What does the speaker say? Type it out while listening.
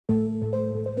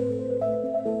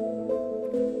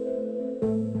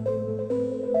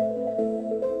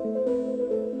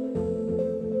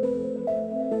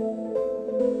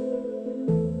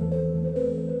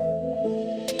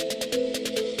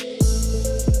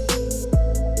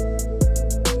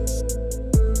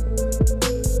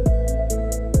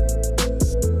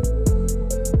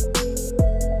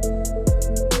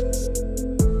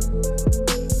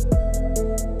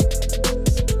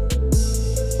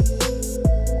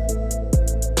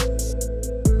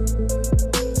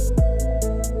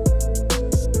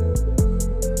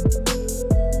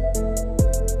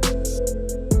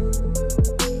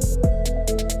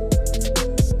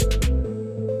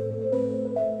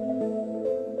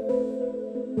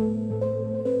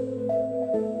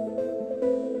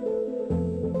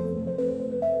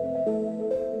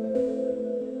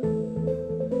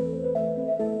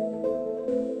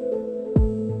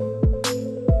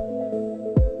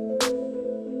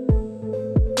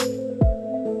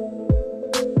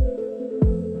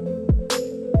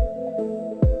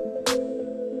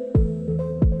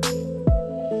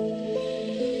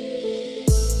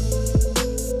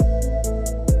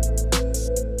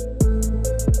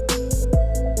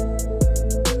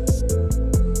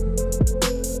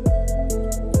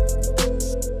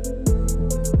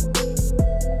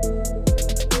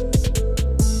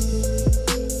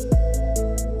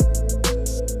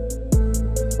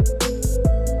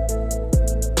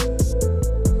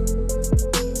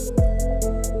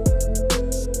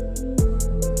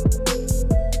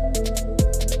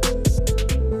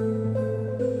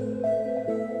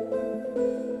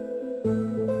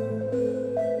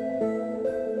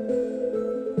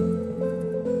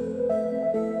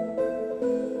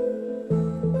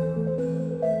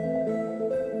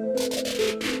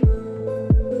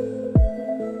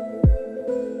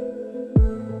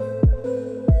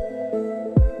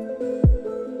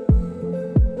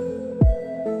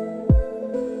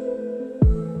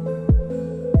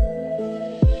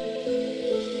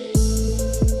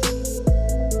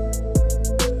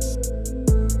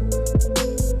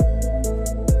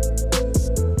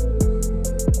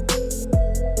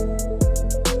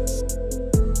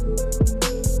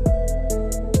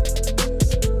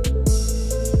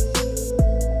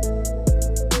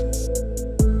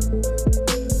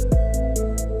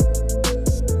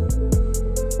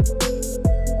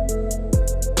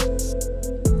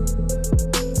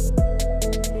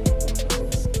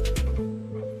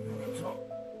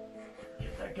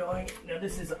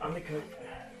this is an undercoat.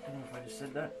 I don't know if I just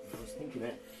said that. I was thinking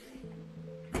it.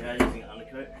 We are using an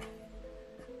undercoat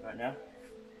right now.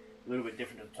 A little bit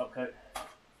different to the top coat.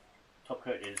 Top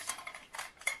coat is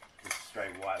just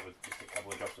straight white with just a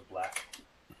couple of drops of black.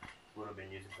 Would have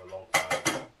been using for a long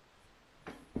time.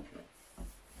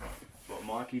 That's what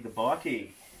Mikey the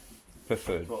Bikey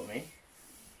preferred taught me.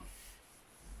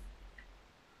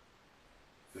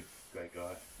 Good, great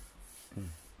guy.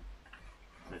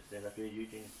 So stand up here,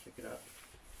 Eugene, check it out.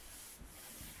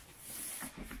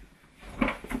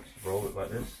 Just roll it like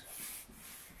this.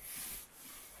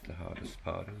 the hardest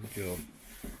part of the job.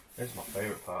 That's my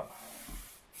favourite part.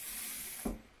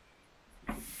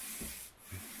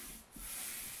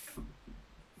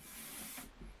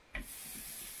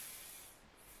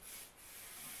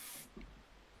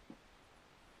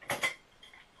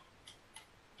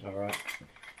 Alright,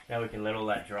 now we can let all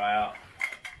that dry out.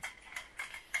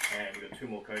 And we've got two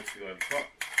more coats to go over top.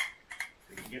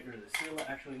 So we can get rid of the sealer.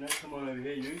 Actually, no, come on over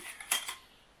here, you.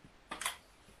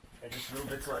 And just little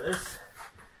bits like this.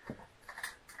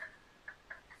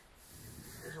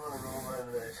 Just want to roll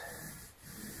over those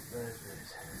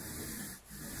bits.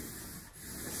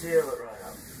 Seal it right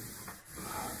up.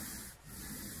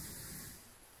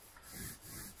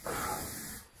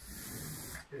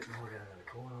 Bit more down in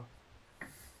the corner.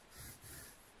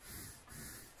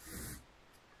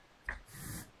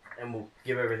 And we'll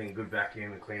give everything a good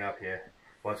vacuum and clean up here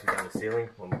once we've done the ceiling.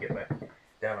 When we get back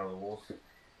down on the walls,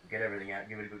 get everything out,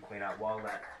 give it a good clean up while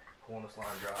that cornice line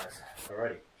dries.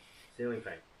 Alrighty, ceiling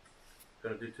paint.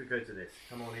 Gonna do 2 coats of this.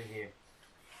 Come on in here.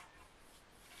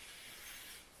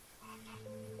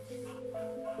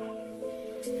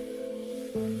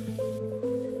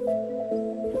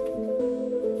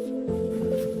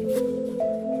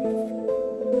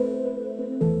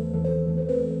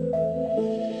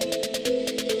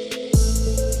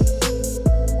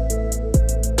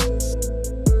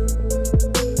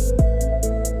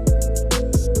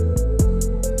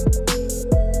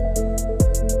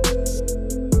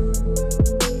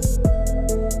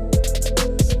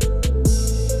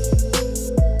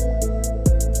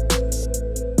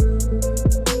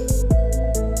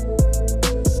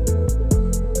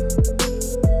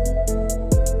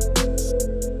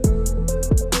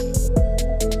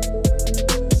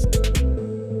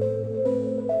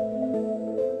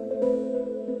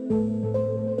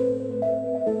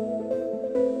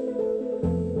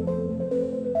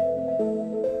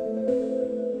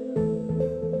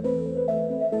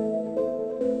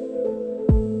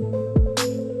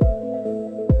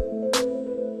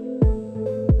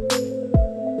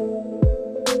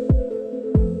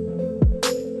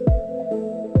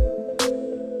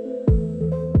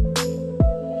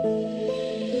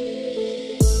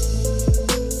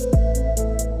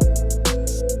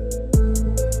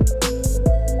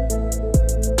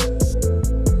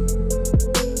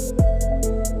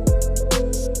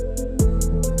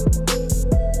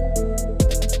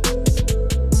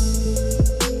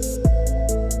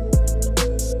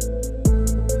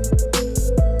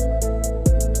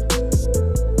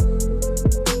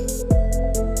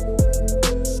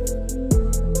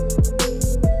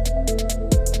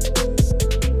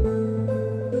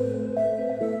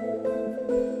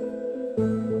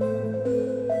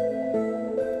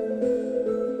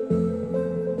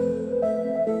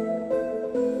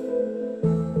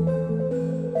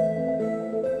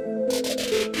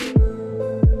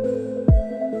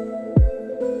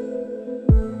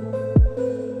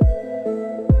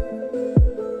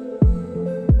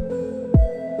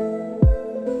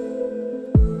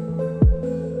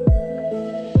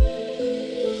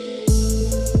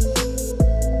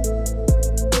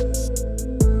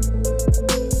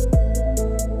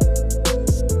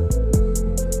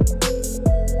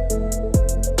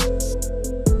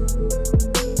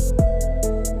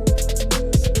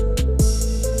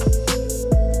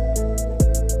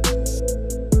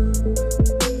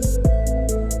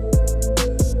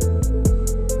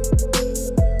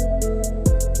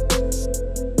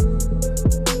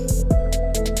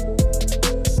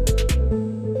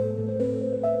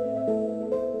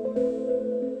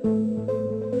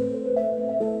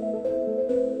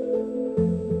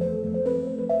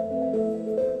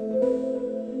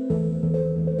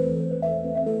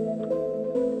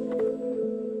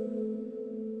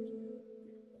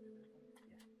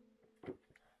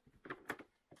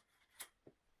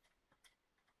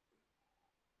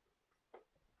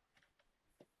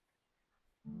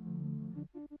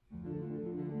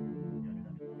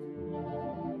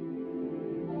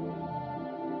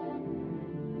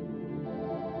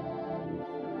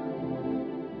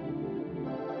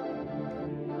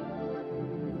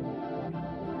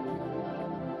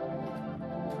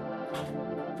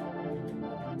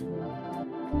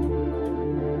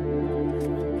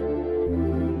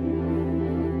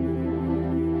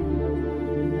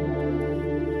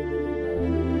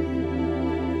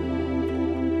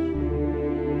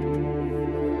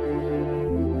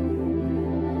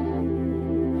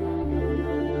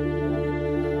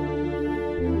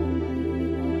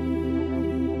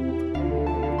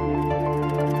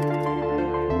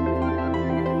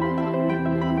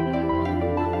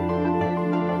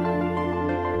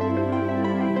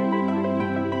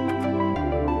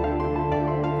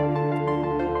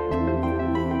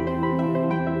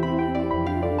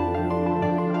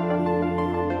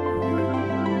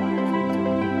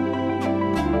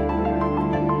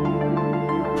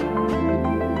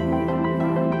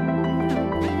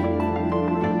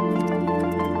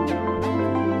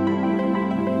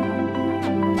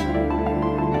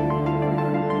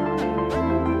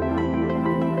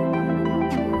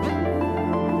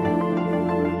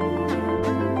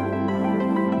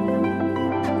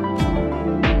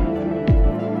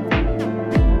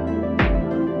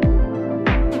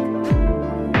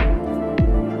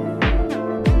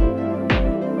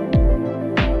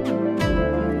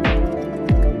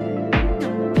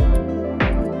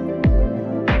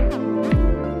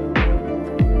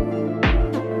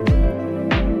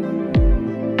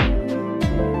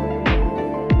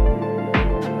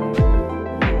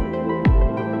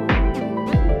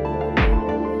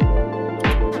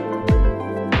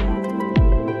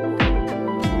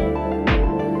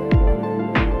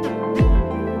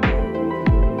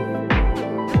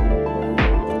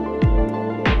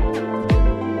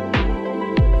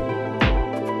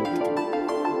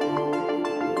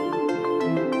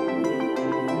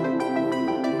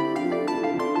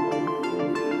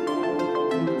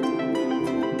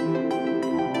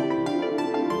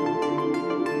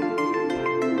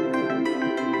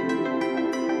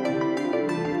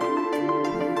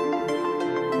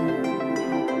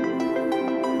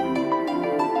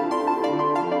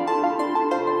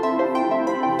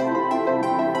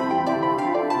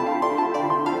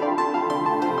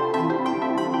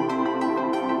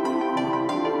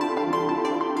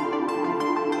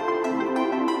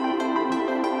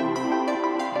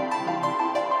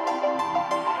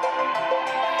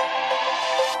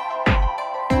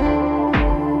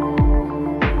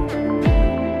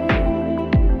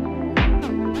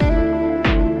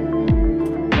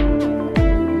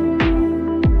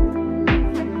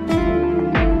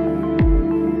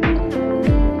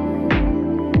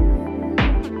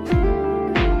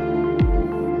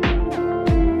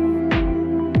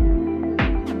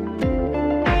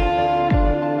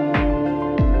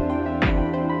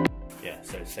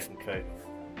 second coat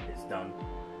is done.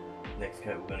 Next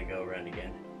coat we're going to go around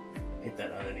again, hit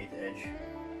that underneath edge,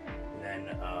 and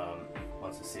then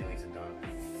once the ceilings are done,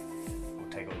 we'll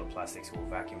take all the plastics, we'll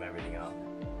vacuum everything up,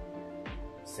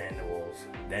 sand the walls,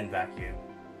 then vacuum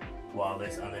while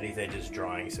this underneath edge is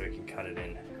drying so we can cut it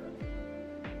in,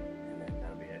 and then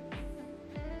that'll be it.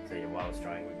 So yeah, while it's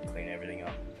drying we can clean everything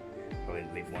up, probably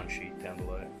leave one sheet down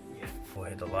below. Yeah. We'll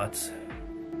hit the lights.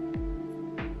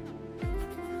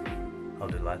 I'll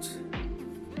do lights.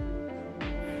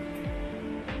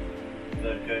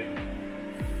 Third coat.